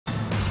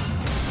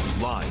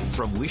Live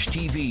from Wish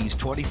TV's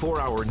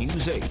 24-hour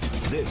News 8,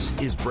 this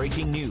is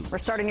Breaking News. We're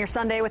starting your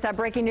Sunday with that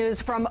breaking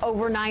news from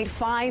overnight.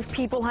 5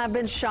 people have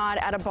been shot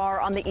at a bar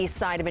on the east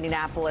side of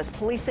Indianapolis.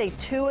 Police say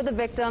 2 of the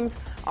victims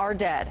are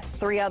dead.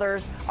 3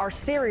 others are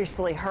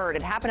seriously hurt.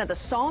 It happened at the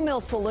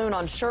Sawmill Saloon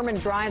on Sherman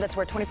Drive. That's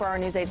where 24-hour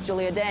News 8's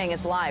Julia Dang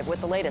is live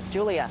with the latest.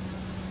 Julia.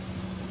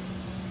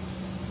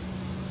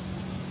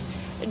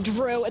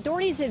 Drew,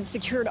 authorities have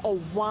secured a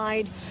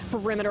wide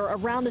perimeter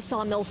around the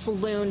Sawmill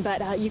Saloon,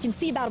 but you can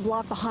see about a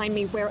block behind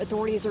me where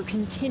authorities are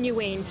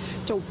continuing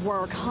to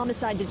work.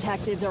 Homicide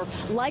detectives are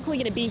likely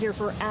going to be here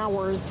for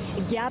hours,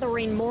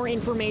 gathering more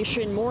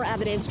information, more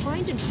evidence,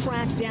 trying to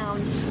track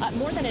down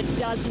more than a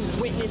dozen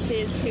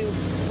witnesses who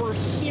were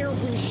here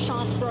when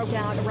shots broke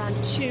out around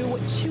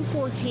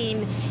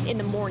 2:14 in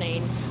the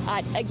morning.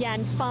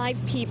 Again, 5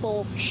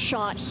 people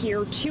shot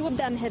here. 2 of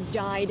them have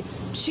died.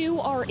 2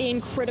 are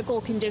in critical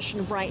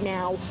condition right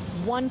now.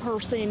 1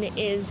 person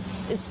is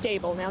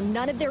stable. Now,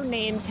 none of their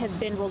names have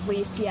been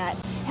released yet.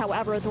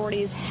 However,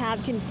 authorities have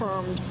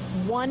confirmed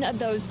 1 of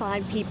those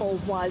 5 people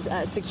was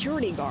a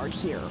security guard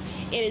here.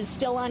 It is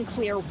still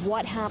unclear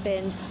what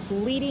happened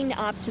leading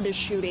up to the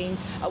shooting.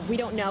 We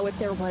don't know if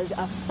there was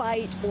a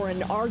fight or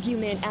an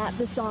argument at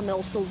the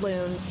Sawmill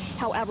Saloon.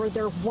 However,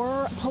 there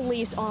were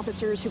police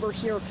officers who were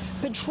here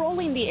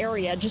patrolling the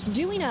area, just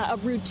doing a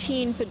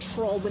routine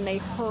patrol when they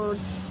heard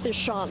the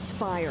shots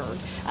fired.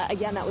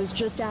 Again, that was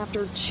just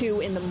after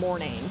 2 in the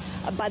morning.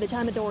 By the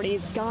time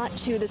authorities got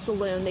to the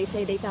saloon, they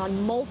say they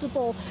found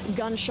multiple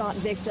gunshot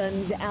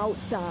victims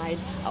outside.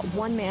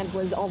 1 man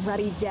was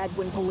already dead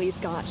when police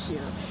got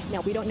here.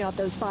 Now, we don't know if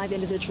those 5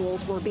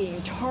 individuals were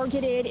being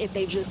targeted, if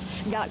they just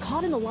got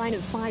caught in the line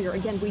of fire.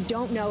 Again, we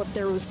don't know if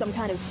there was some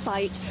kind of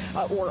fight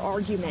or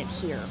argument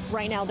here.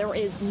 Right now, there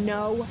is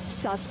no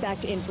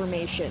suspect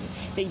information.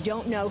 They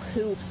don't know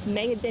who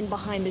may have been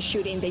behind the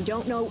shooting. They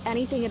don't know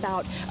anything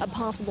about a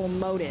possible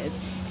motive.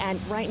 And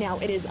right now,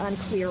 it is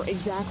unclear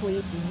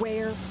exactly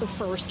where the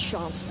first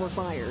shots were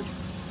fired.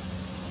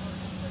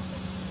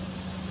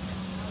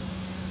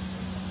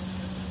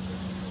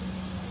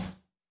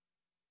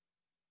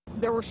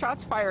 There were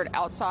shots fired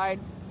outside,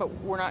 but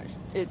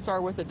it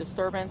started with a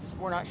disturbance.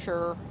 We're not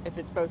sure if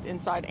it's both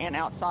inside and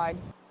outside.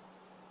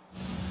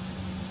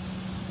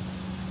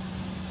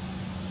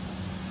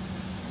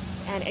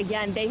 And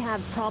again, they have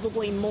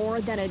probably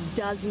more than a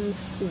dozen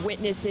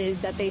witnesses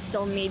that they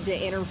still need to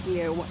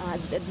interview.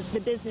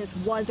 The business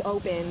was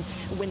open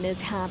when this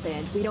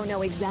happened. We don't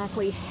know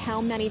exactly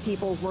how many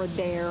people were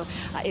there,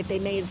 if they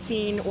may have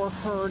seen or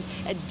heard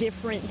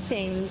different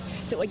things.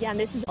 So again,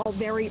 this is all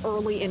very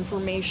early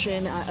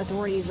information.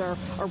 Authorities are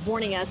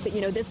warning us that,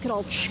 this could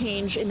all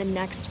change in the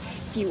next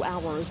few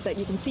hours. But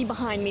you can see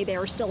behind me, they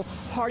are still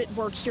hard at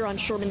work here on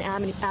Sherman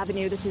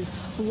Avenue. This is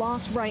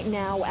blocked right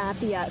now at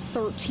the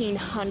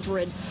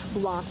 1300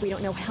 block. We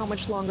don't know how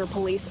much longer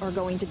police are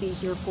going to be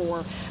here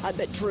for.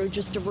 But Drew,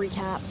 just to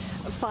recap,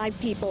 5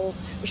 people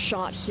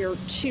shot here.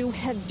 2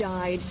 have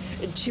died.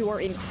 2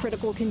 are in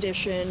critical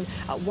condition.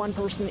 1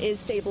 person is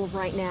stable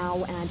right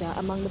now, and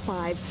among the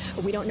 5,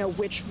 we don't know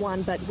which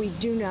one, but we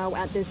do know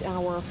at this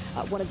hour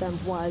 1 of them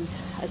was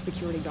a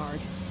security guard.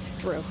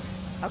 Drew.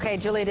 Okay,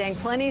 Julia Dang,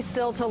 plenty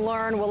still to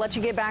learn. We'll let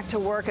you get back to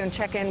work and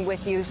check in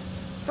with you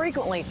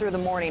frequently through the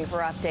morning for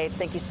updates.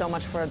 Thank you so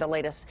much for the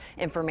latest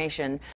information.